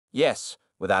Yes,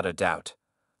 without a doubt.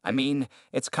 I mean,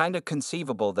 it's kind of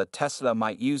conceivable that Tesla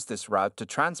might use this route to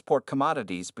transport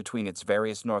commodities between its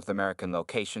various North American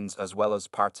locations as well as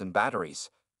parts and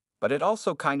batteries. But it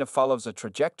also kind of follows a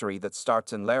trajectory that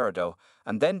starts in Laredo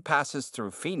and then passes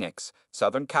through Phoenix,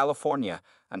 Southern California,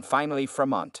 and finally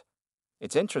Fremont.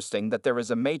 It's interesting that there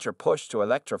is a major push to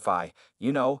electrify,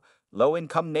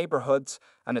 low-income neighborhoods,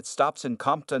 and it stops in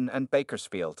Compton and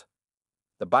Bakersfield.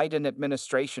 The Biden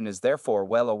administration is therefore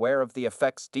well aware of the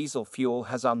effects diesel fuel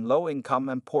has on low-income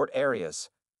and port areas.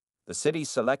 The cities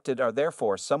selected are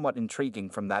therefore somewhat intriguing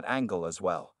from that angle as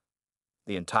well.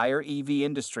 The entire EV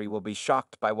industry will be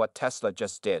shocked by what Tesla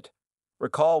just did.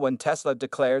 Recall when Tesla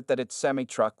declared that its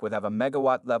semi-truck would have a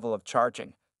megawatt level of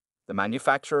charging. The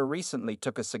manufacturer recently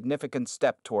took a significant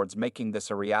step towards making this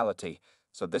a reality,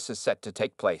 so this is set to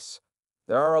take place.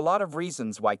 There are a lot of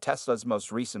reasons why Tesla's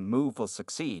most recent move will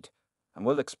succeed, and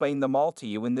we'll explain them all to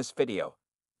you in this video.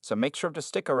 So make sure to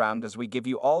stick around as we give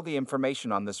you all the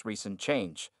information on this recent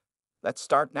change. Let's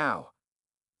start now.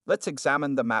 Let's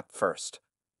examine the map first.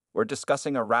 We're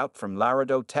discussing a route from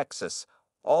Laredo, Texas,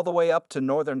 all the way up to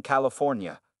Northern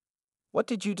California. What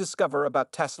did you discover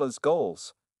about Tesla's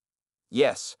goals?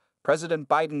 Yes, President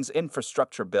Biden's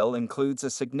infrastructure bill includes a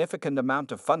significant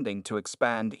amount of funding to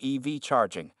expand EV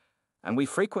charging, and we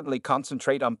frequently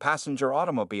concentrate on passenger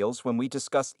automobiles when we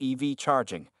discuss EV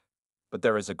charging. But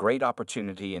there is a great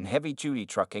opportunity in heavy-duty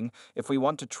trucking if we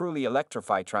want to truly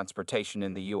electrify transportation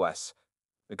in the U.S.,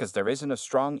 because there isn't a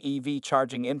strong EV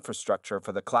charging infrastructure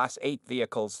for the Class 8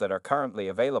 vehicles that are currently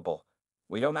available.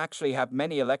 We don't actually have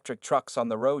many electric trucks on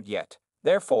the road yet.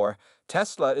 Therefore,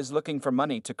 Tesla is looking for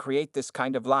money to create this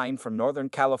kind of line from Northern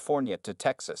California to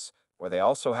Texas, where they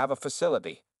also have a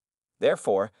facility.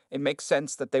 Therefore, it makes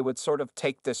sense that they would sort of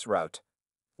take this route.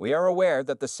 We are aware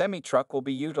that the semi-truck will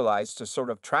be utilized to sort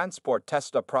of transport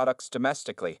Tesla products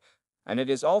domestically, and it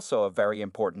is also a very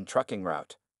important trucking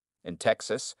route. In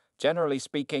Texas, generally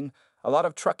speaking, a lot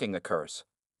of trucking occurs.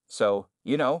 So,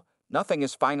 nothing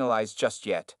is finalized just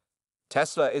yet.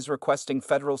 Tesla is requesting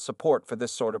federal support for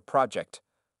this sort of project.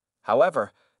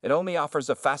 However, it only offers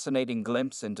a fascinating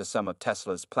glimpse into some of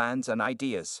Tesla's plans and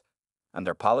ideas, and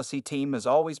their policy team has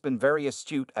always been very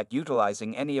astute at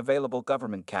utilizing any available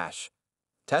government cash.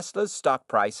 Tesla's stock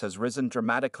price has risen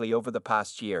dramatically over the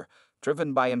past year,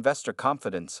 driven by investor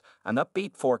confidence and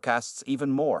upbeat forecasts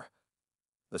even more.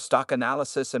 The stock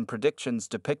analysis and predictions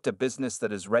depict a business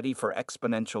that is ready for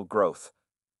exponential growth.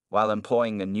 While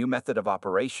employing a new method of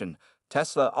operation,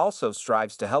 Tesla also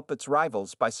strives to help its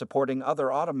rivals by supporting other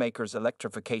automakers'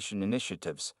 electrification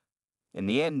initiatives. In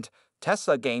the end,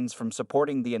 Tesla gains from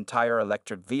supporting the entire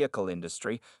electric vehicle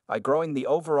industry by growing the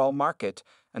overall market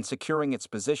and securing its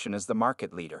position as the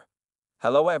market leader.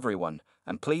 Hello everyone,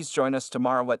 and please join us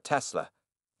tomorrow at Tesla.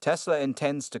 Tesla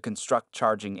intends to construct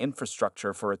charging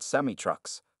infrastructure for its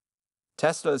semi-trucks.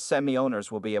 Tesla's semi-owners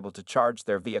will be able to charge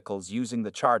their vehicles using the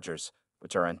chargers,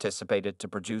 which are anticipated to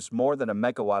produce more than a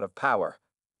megawatt of power.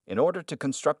 In order to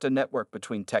construct a network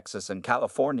between Texas and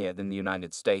California in the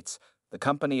United States, the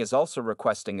company is also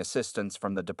requesting assistance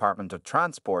from the Department of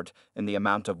Transport in the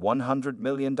amount of $100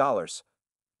 million.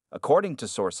 According to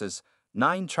sources,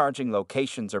 9 charging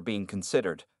locations are being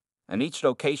considered, and each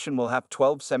location will have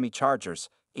 12 semi-chargers,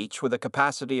 each with a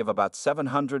capacity of about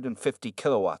 750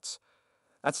 kilowatts.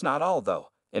 That's not all, though.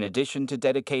 In addition to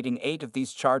dedicating 8 of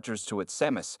these chargers to its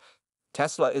semis,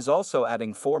 Tesla is also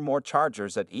adding 4 more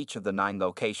chargers at each of the 9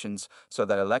 locations so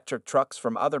that electric trucks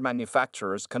from other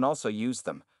manufacturers can also use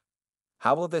them.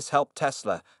 How will this help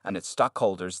Tesla and its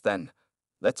stockholders then?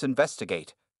 Let's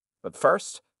investigate. But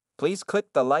first, please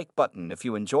click the like button if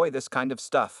you enjoy this kind of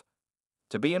stuff.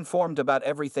 To be informed about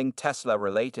everything Tesla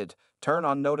related, turn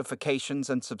on notifications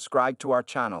and subscribe to our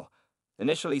channel.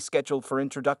 Initially scheduled for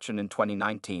introduction in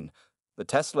 2019, the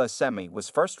Tesla Semi was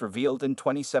first revealed in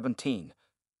 2017.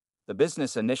 The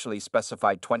business initially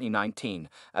specified 2019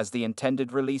 as the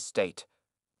intended release date,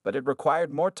 but it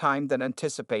required more time than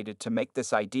anticipated to make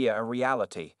this idea a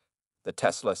reality. The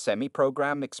Tesla Semi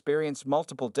program experienced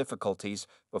multiple difficulties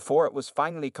before it was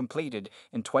finally completed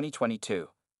in 2022.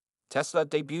 Tesla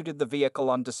debuted the vehicle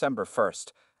on December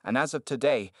 1st, and as of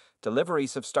today,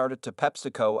 deliveries have started to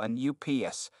PepsiCo and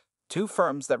UPS, 2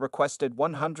 firms that requested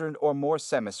 100 or more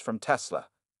semis from Tesla.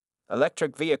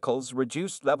 Electric vehicles'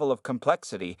 reduced level of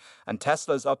complexity and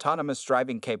Tesla's autonomous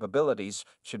driving capabilities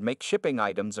should make shipping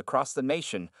items across the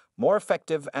nation more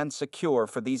effective and secure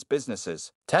for these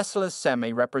businesses. Tesla's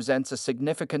Semi represents a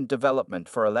significant development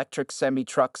for electric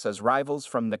semi-trucks as rivals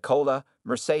from Nikola,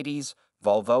 Mercedes,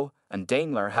 Volvo, and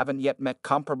Daimler haven't yet met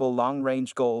comparable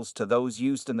long-range goals to those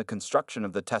used in the construction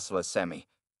of the Tesla Semi.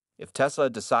 If Tesla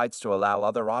decides to allow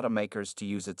other automakers to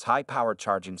use its high-power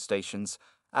charging stations,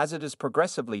 as it is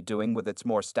progressively doing with its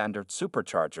more standard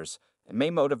superchargers, it may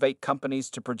motivate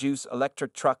companies to produce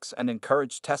electric trucks and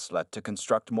encourage Tesla to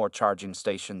construct more charging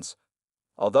stations.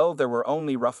 Although there were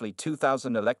only roughly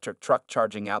 2,000 electric truck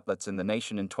charging outlets in the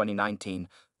nation in 2019,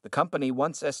 the company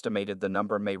once estimated the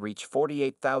number may reach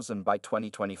 48,000 by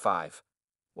 2025.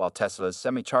 While Tesla's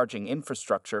semi-charging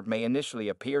infrastructure may initially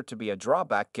appear to be a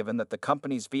drawback given that the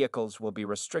company's vehicles will be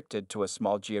restricted to a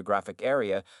small geographic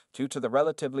area due to the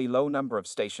relatively low number of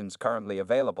stations currently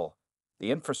available,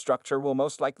 the infrastructure will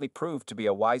most likely prove to be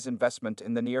a wise investment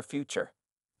in the near future.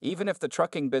 Even if the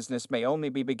trucking business may only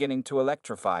be beginning to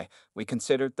electrify, we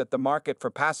considered that the market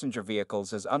for passenger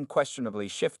vehicles is unquestionably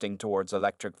shifting towards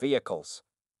electric vehicles.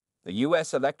 The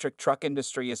U.S. electric truck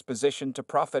industry is positioned to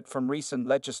profit from recent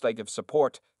legislative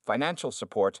support, financial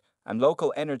support, and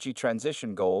local energy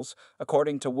transition goals,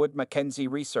 according to Wood Mackenzie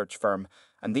research firm,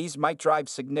 and these might drive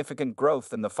significant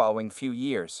growth in the following few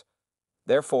years.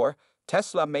 Therefore,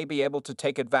 Tesla may be able to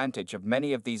take advantage of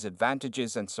many of these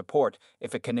advantages and support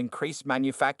if it can increase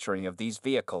manufacturing of these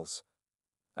vehicles.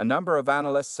 A number of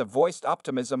analysts have voiced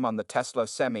optimism on the Tesla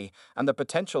Semi and the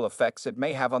potential effects it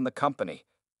may have on the company.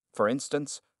 For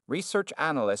instance, research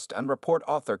analyst and report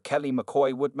author Kelly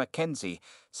McCoy Wood Mackenzie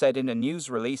said in a news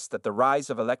release that the rise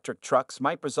of electric trucks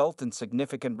might result in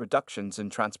significant reductions in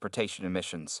transportation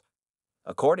emissions.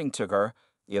 According to her,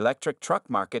 the electric truck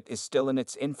market is still in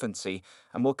its infancy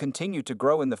and will continue to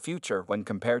grow in the future when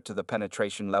compared to the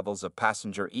penetration levels of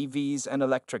passenger EVs and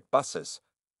electric buses.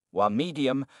 While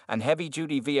medium and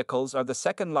heavy-duty vehicles are the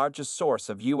second largest source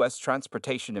of U.S.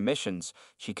 transportation emissions,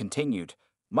 she continued,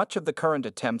 much of the current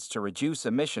attempts to reduce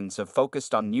emissions have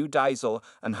focused on new diesel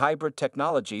and hybrid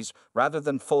technologies rather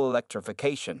than full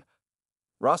electrification.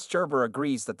 Ross Gerber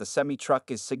agrees that the semi-truck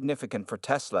is significant for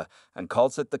Tesla and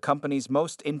calls it the company's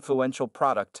most influential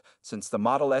product since the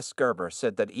Model S. Gerber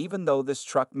said that even though this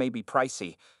truck may be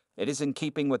pricey, it is in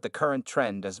keeping with the current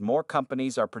trend as more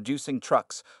companies are producing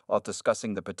trucks while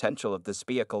discussing the potential of this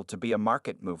vehicle to be a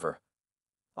market mover.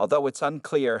 Although it's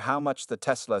unclear how much the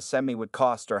Tesla Semi would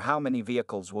cost or how many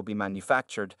vehicles will be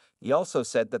manufactured, he also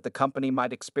said that the company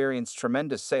might experience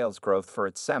tremendous sales growth for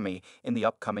its Semi in the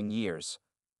upcoming years.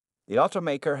 The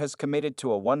automaker has committed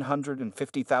to a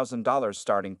 $150,000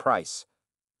 starting price.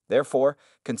 Therefore,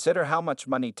 consider how much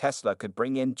money Tesla could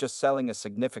bring in just selling a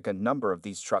significant number of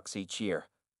these trucks each year.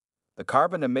 The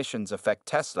carbon emissions affect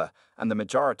Tesla and the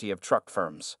majority of truck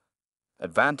firms.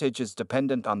 Advantage is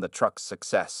dependent on the truck's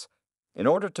success. In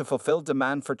order to fulfill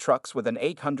demand for trucks with an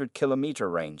 800-kilometer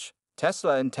range,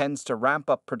 Tesla intends to ramp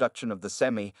up production of the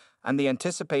Semi, and the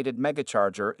anticipated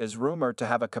megacharger is rumored to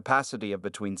have a capacity of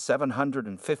between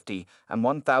 750 and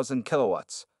 1,000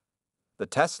 kilowatts. The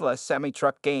Tesla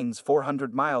Semi-truck gains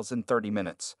 400 miles in 30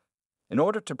 minutes. In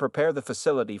order to prepare the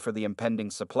facility for the impending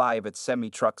supply of its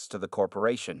Semi-trucks to the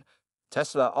corporation,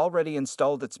 Tesla already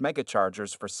installed its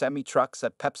megachargers for Semi-trucks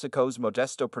at PepsiCo's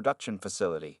Modesto production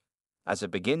facility. As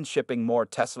it begins shipping more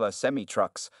Tesla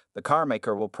semi-trucks, the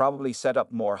carmaker will probably set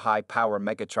up more high-power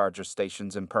megacharger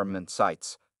stations in permanent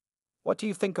sites. What do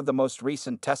you think of the most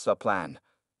recent Tesla plan?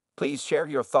 Please share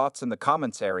your thoughts in the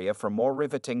comments area for more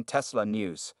riveting Tesla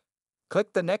news.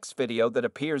 Click the next video that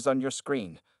appears on your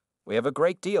screen. We have a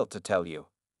great deal to tell you.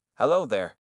 Hello there.